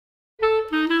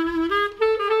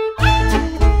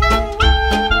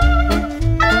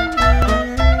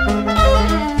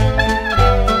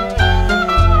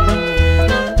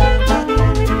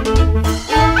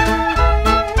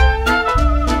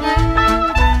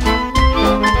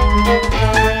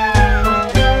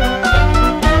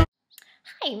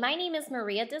is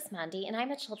Maria Dismondy, and I'm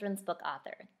a children's book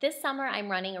author. This summer, I'm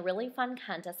running a really fun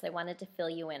contest I wanted to fill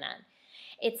you in on.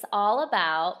 It's all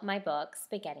about my book,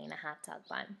 Spaghetti in a Hot Dog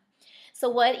Bun. So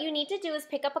what you need to do is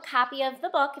pick up a copy of the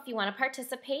book if you want to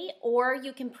participate, or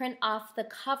you can print off the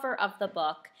cover of the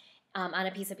book on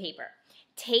a piece of paper.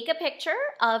 Take a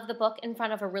picture of the book in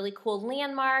front of a really cool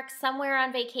landmark, somewhere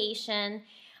on vacation,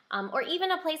 or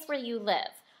even a place where you live.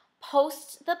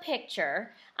 Post the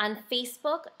picture on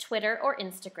Facebook, Twitter, or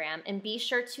Instagram, and be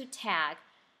sure to tag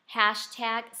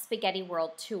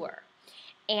 #SpaghettiWorldTour,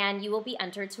 and you will be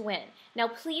entered to win. Now,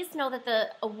 please know that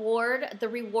the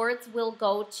rewards will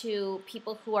go to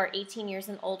people who are 18 years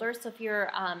and older. So if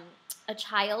you're a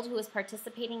child who is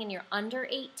participating and you're under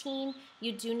 18,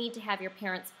 you do need to have your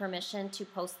parents' permission to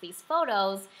post these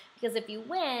photos, because if you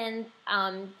win,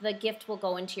 the gift will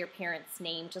go into your parents'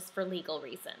 name just for legal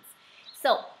reasons.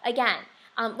 So again,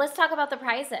 let's talk about the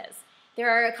prizes.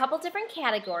 There are a couple different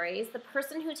categories. The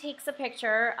person who takes a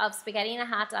picture of spaghetti in a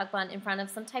hot dog bun in front of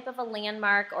some type of a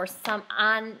landmark or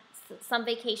on some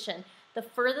vacation, the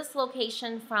furthest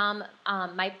location from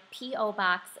my P.O.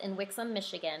 box in Wixom,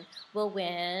 Michigan, will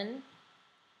win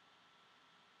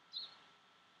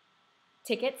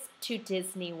tickets to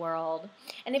Disney World.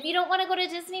 And if you don't want to go to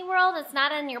Disney World, it's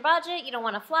not in your budget, you don't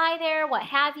want to fly there, what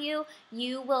have you,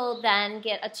 you will then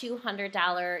get a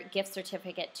 $200 gift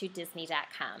certificate to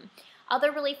Disney.com.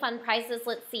 Other really fun prizes,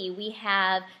 let's see, we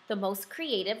have the most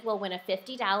creative will win a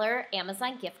 $50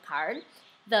 Amazon gift card.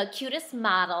 The cutest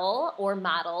model or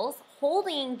models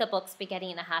holding the book Spaghetti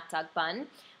in a Hot Dog Bun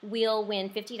will win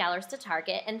 $50 to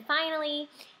Target. And finally,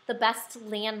 the best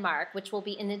landmark, which will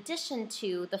be in addition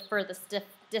to the furthest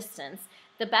distance,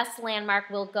 the best landmark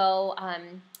will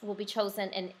be chosen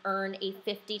and earn a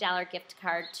 $50 gift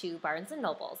card to Barnes &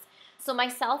 Noble's. So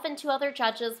myself and 2 other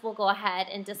judges will go ahead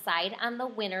and decide on the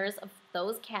winners of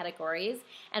those categories,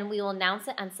 and we will announce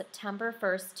it on September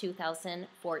 1st,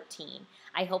 2014.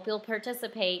 I hope you'll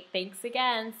participate. Thanks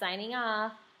again. Signing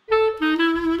off.